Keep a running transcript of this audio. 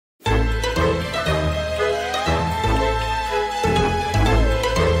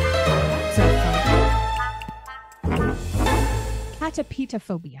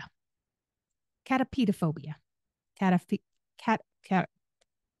Catapedophobia. Catapedophobia. Catape- cat, cat,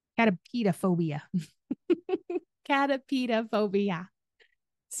 Catapedophobia. Catapedophobia.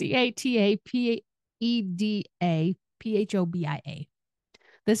 Catapedaphobia.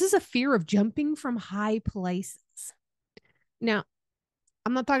 This is a fear of jumping from high places. Now,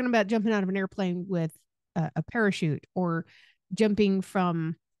 I'm not talking about jumping out of an airplane with a parachute or jumping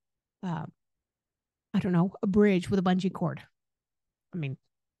from, uh, I don't know, a bridge with a bungee cord. I mean,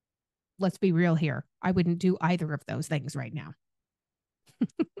 let's be real here. I wouldn't do either of those things right now.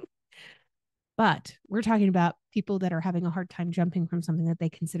 But we're talking about people that are having a hard time jumping from something that they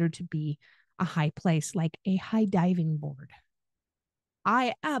consider to be a high place, like a high diving board.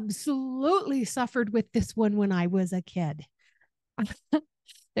 I absolutely suffered with this one when I was a kid.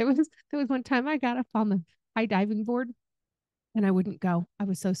 There was one time I got up on the high diving board and I wouldn't go. I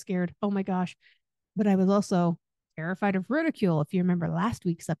was so scared. Oh my gosh. But I was also terrified of ridicule. If you remember last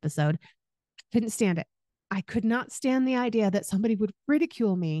week's episode, couldn't stand it. I could not stand the idea that somebody would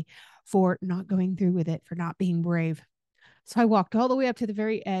ridicule me for not going through with it, for not being brave. So I walked all the way up to the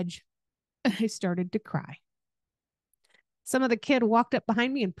very edge and I started to cry. Some of the kid walked up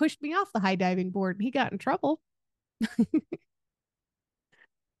behind me and pushed me off the high diving board and he got in trouble.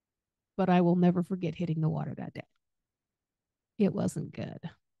 But I will never forget hitting the water that day. It wasn't good.